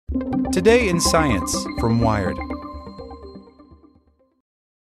Today in Science from Wired.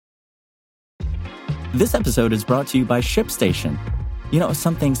 This episode is brought to you by ShipStation. You know,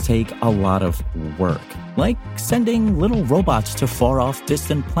 some things take a lot of work, like sending little robots to far-off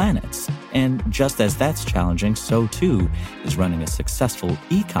distant planets. And just as that's challenging, so too is running a successful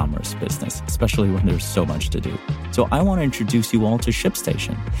e-commerce business, especially when there's so much to do. So I want to introduce you all to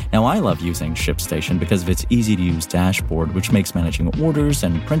ShipStation. Now, I love using ShipStation because of its easy-to-use dashboard, which makes managing orders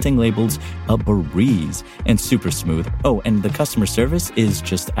and printing labels a breeze and super smooth. Oh, and the customer service is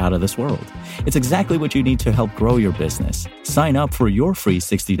just out of this world. It's exactly what you need to help grow your business. Sign up for your free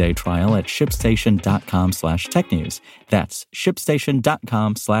 60-day trial at shipstation.com/technews. That's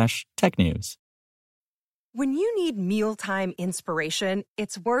shipstation.com/technews. When you need mealtime inspiration,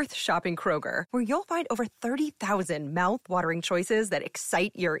 it's worth shopping Kroger, where you'll find over 30,000 mouth-watering choices that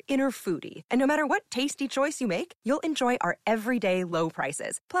excite your inner foodie. And no matter what tasty choice you make, you'll enjoy our everyday low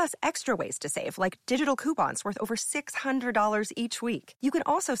prices, plus extra ways to save, like digital coupons worth over $600 each week. You can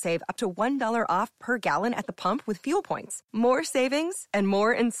also save up to $1 off per gallon at the pump with fuel points. More savings and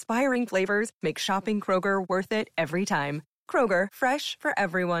more inspiring flavors make shopping Kroger worth it every time. Kroger, fresh for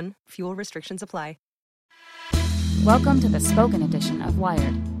everyone. Fuel restrictions apply. Welcome to the spoken edition of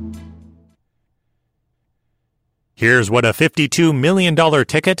Wired. Here's what a $52 million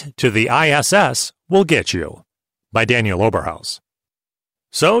ticket to the ISS will get you, by Daniel Oberhaus.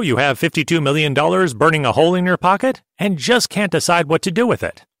 So you have $52 million burning a hole in your pocket and just can't decide what to do with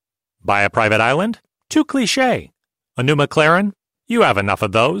it. Buy a private island? Too cliche. A new McLaren? You have enough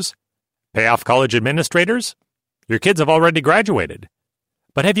of those. Pay off college administrators? Your kids have already graduated.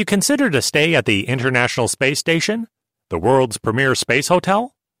 But have you considered a stay at the International Space Station, the world's premier space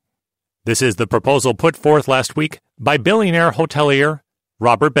hotel? This is the proposal put forth last week by billionaire hotelier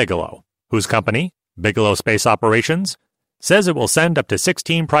Robert Bigelow, whose company, Bigelow Space Operations, says it will send up to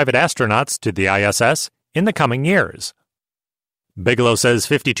 16 private astronauts to the ISS in the coming years. Bigelow says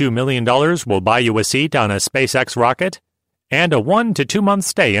 $52 million will buy you a seat on a SpaceX rocket and a 1 to 2 month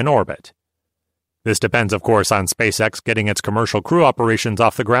stay in orbit. This depends, of course, on SpaceX getting its commercial crew operations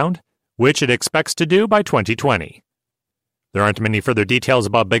off the ground, which it expects to do by 2020. There aren't many further details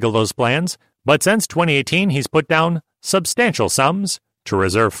about Bigelow's plans, but since 2018 he's put down substantial sums to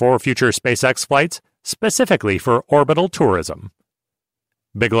reserve 4 future SpaceX flights specifically for orbital tourism.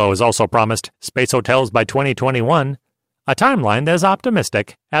 Bigelow has also promised space hotels by 2021, a timeline that is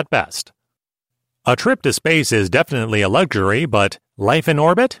optimistic at best. A trip to space is definitely a luxury, but life in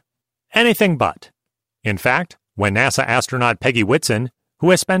orbit? Anything but. In fact, when NASA astronaut Peggy Whitson, who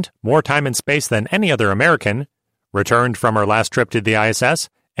has spent more time in space than any other American, returned from her last trip to the ISS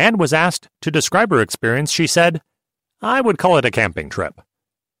and was asked to describe her experience, she said, "I would call it a camping trip."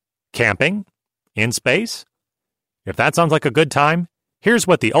 Camping? In space? If that sounds like a good time, here's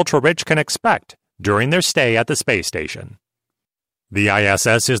what the ultra-rich can expect during their stay at the space station. The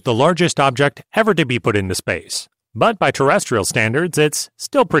ISS is the largest object ever to be put into space, but by terrestrial standards, it's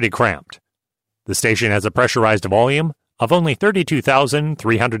still pretty cramped. The station has a pressurized volume of only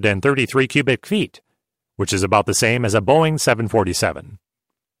 32,333 cubic feet, which is about the same as a Boeing 747.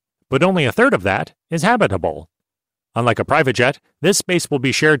 But only a third of that is habitable. Unlike a private jet, this space will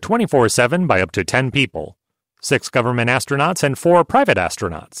be shared 24/7 by up to 10 people, 6 government astronauts and 4 private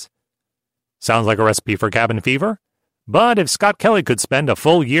astronauts. Sounds like a recipe for cabin fever? But if Scott Kelly could spend a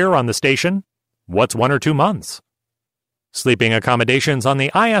full year on the station, what's 1 or 2 months? Sleeping accommodations on the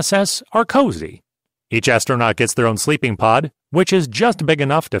ISS are cozy. Each astronaut gets their own sleeping pod, which is just big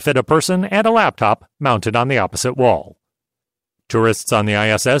enough to fit a person and a laptop mounted on the opposite wall. Tourists on the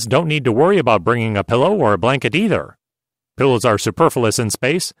ISS don't need to worry about bringing a pillow or a blanket either. Pillows are superfluous in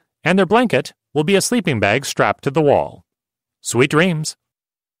space, and their blanket will be a sleeping bag strapped to the wall. Sweet dreams.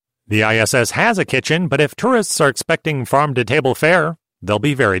 The ISS has a kitchen, but if tourists are expecting farm-to-table fare, they'll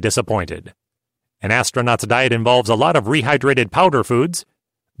be very disappointed. An astronaut's diet involves a lot of rehydrated powder foods,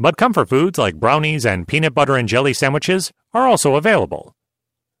 but comfort foods like brownies and peanut butter and jelly sandwiches are also available.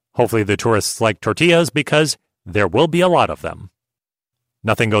 Hopefully the tourists like tortillas because there will be a lot of them.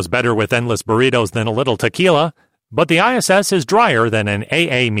 Nothing goes better with endless burritos than a little tequila, but the ISS is drier than an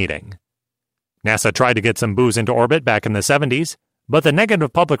AA meeting. NASA tried to get some booze into orbit back in the 70s, but the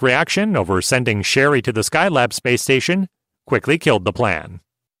negative public reaction over sending sherry to the Skylab space station quickly killed the plan.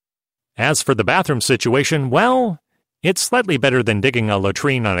 As for the bathroom situation, well, it's slightly better than digging a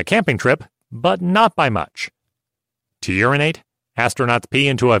latrine on a camping trip, but not by much. To urinate, astronauts pee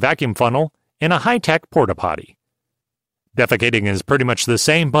into a vacuum funnel in a high-tech porta-potty. Defecating is pretty much the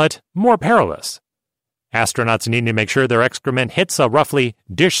same, but more perilous. Astronauts need to make sure their excrement hits a roughly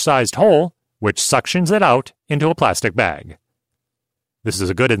dish-sized hole, which suctions it out into a plastic bag. This is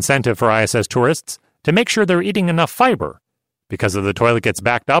a good incentive for ISS tourists to make sure they're eating enough fiber. Because if the toilet gets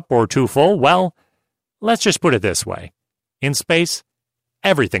backed up or too full, well, let's just put it this way. In space,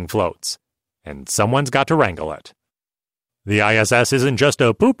 everything floats, and someone's got to wrangle it. The ISS isn't just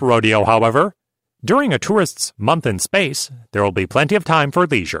a poop rodeo, however. During a tourist's month in space, there will be plenty of time for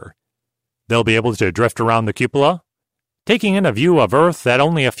leisure. They'll be able to drift around the cupola, taking in a view of Earth that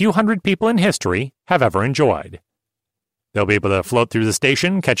only a few hundred people in history have ever enjoyed. They'll be able to float through the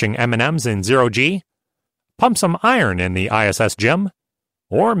station catching M&Ms in zero-G, pump some iron in the ISS gym,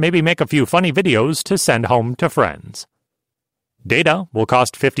 or maybe make a few funny videos to send home to friends. Data will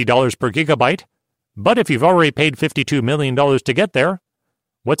cost $50 per gigabyte, but if you've already paid $52 million to get there,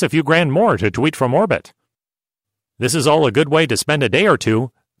 what's a few grand more to tweet from orbit? This is all a good way to spend a day or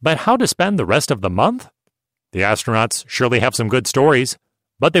two, but how to spend the rest of the month? The astronauts surely have some good stories,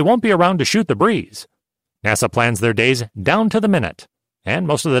 but they won't be around to shoot the breeze. NASA plans their days down to the minute, and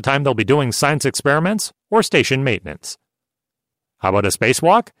most of the time they'll be doing science experiments or station maintenance. How about a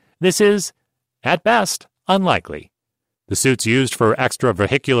spacewalk? This is, at best, unlikely. The suits used for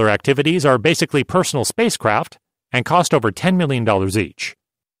extravehicular activities are basically personal spacecraft and cost over $10 million each.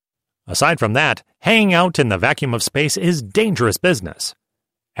 Aside from that, hanging out in the vacuum of space is dangerous business.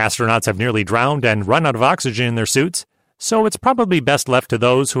 Astronauts have nearly drowned and run out of oxygen in their suits, so it's probably best left to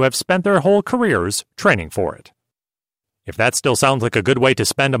those who have spent their whole careers training for it. If that still sounds like a good way to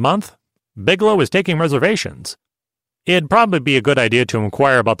spend a month, Bigelow is taking reservations. It'd probably be a good idea to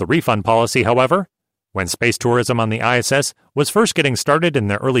inquire about the refund policy, however. When space tourism on the ISS was first getting started in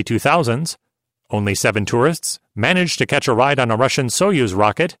the early 2000s, only 7 tourists managed to catch a ride on a Russian Soyuz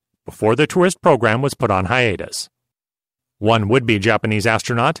rocket before the tourist program was put on hiatus. One would-be Japanese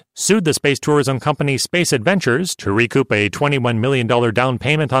astronaut sued the space tourism company Space Adventures to recoup a $21 million down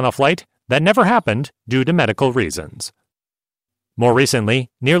payment on a flight that never happened due to medical reasons. More recently,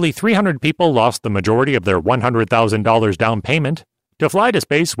 nearly 300 people lost the majority of their $100,000 down payment to fly to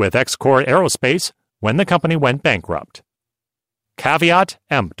space with X-Core Aerospace when the company went bankrupt. Caveat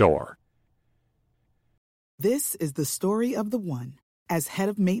emptor. This is the story of the one. As head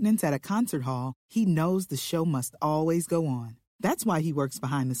of maintenance at a concert hall, he knows the show must always go on. That's why he works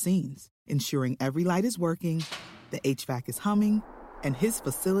behind the scenes, ensuring every light is working, the HVAC is humming, and his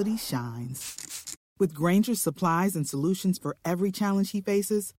facility shines. With Grainger's supplies and solutions for every challenge he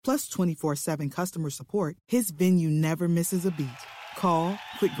faces, plus 24/7 customer support, his venue never misses a beat. Call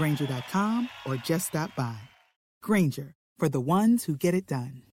quickgrainger.com or just stop by. Grainger, for the ones who get it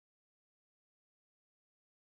done.